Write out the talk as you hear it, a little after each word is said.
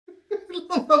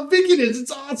Look how big it is.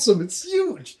 It's awesome. It's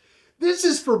huge. This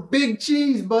is for big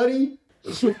cheese, buddy.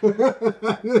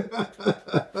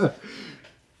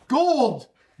 Gold.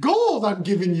 Gold I'm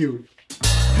giving you.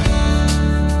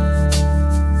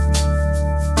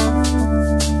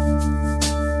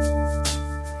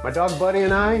 My dog Buddy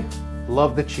and I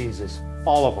love the cheeses.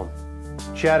 All of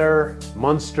them. Cheddar,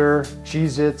 Munster,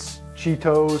 Cheez-Its,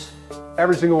 Cheetos,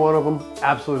 every single one of them.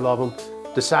 Absolutely love them.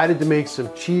 Decided to make some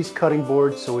cheese cutting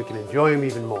boards so we can enjoy them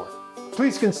even more.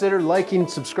 Please consider liking,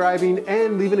 subscribing,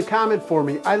 and leaving a comment for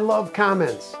me. I love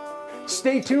comments.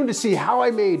 Stay tuned to see how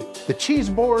I made the cheese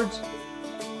boards,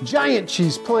 giant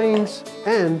cheese planes,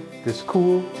 and this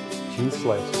cool cheese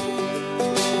slicer.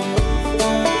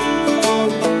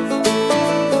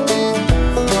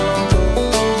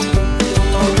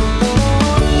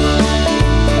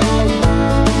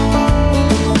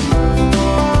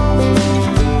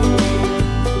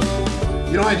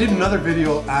 I did another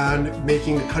video on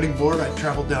making a cutting board. I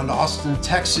traveled down to Austin,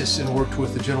 Texas and worked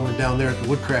with the gentleman down there at the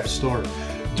Woodcraft store.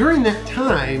 During that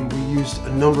time, we used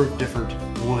a number of different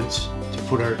woods to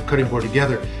put our cutting board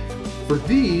together. For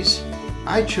these,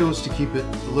 I chose to keep it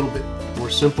a little bit more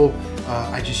simple.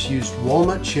 I just used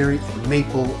walnut, cherry, and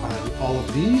maple on all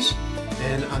of these.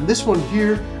 And on this one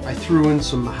here, I threw in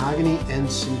some mahogany and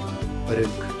some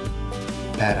Padauk.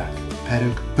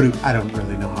 I don't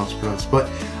really know how it's pronounced, but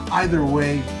either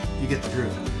way, you get the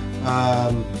drift.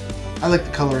 I like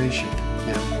the coloration.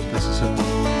 Yeah, that's a simple.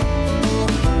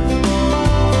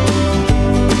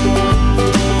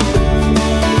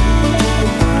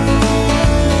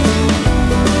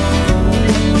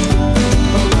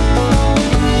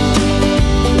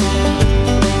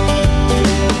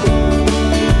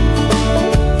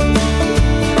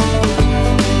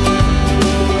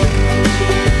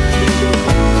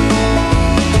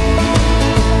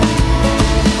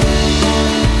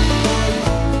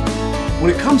 When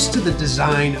it comes to the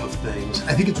design of things,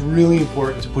 I think it's really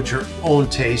important to put your own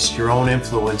taste, your own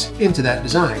influence into that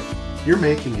design. You're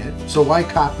making it, so why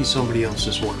copy somebody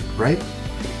else's work, right?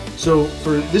 So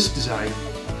for this design,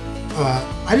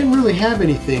 I didn't really have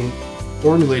anything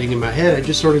formulating in my head. I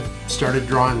just sort of started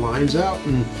drawing lines out,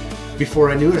 and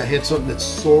before I knew it, I had something that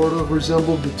sort of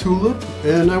resembled the tulip,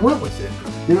 and I went with it.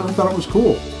 You know, I thought it was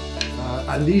cool.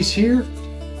 On these here,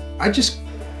 I just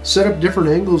set up different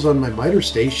angles on my miter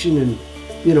station and,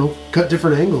 you know, cut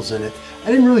different angles in it.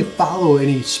 I didn't really follow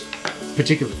any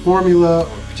particular formula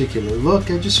or particular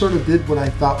look. I just sort of did what I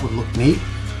thought would look neat,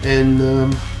 and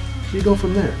you go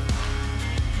from there.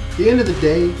 At the end of the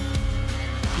day,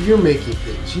 you're making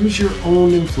things. Use your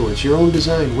own influence, your own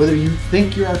design. Whether you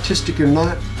think you're artistic or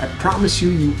not, I promise you,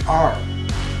 you are.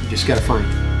 You just gotta find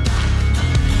it.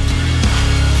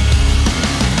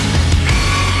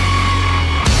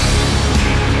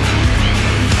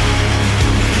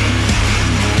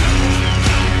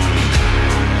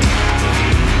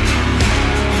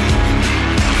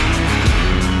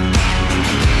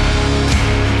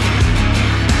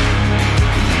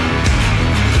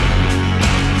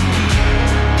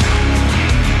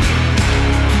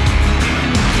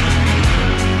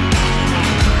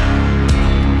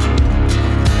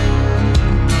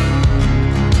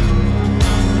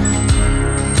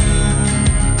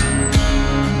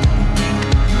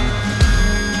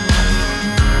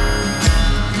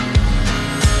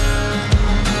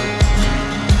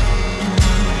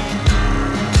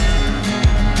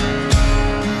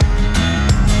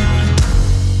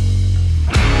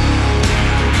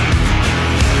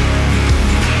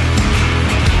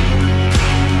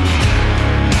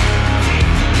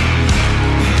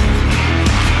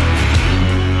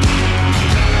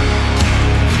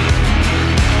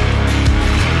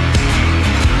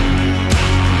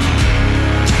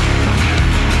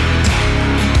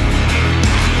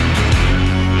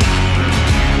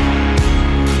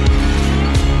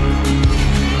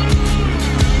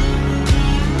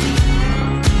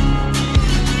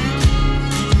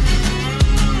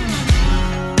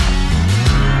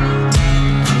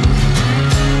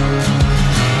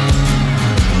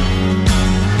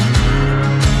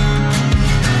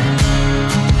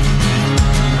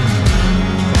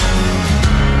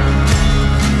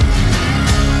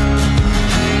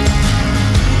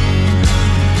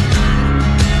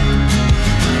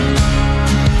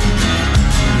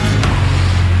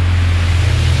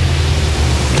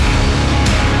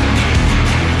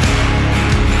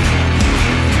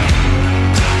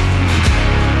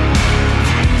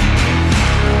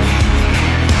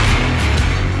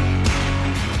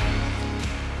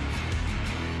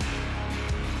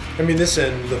 I mean, this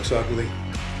end looks ugly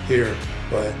here,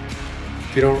 but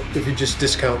if you just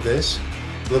discount this,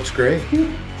 it looks great,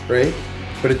 right?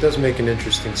 but it does make an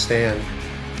interesting stand.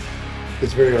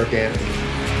 It's very organic.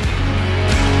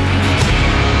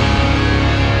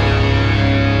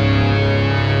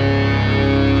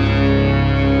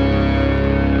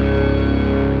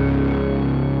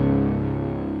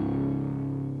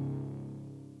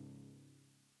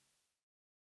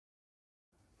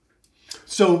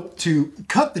 So to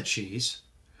cut the cheese,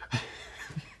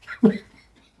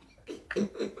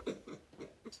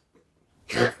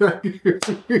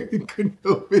 couldn't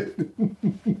help it.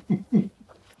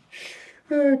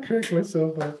 I cracked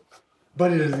myself up.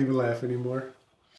 Buddy doesn't even laugh anymore.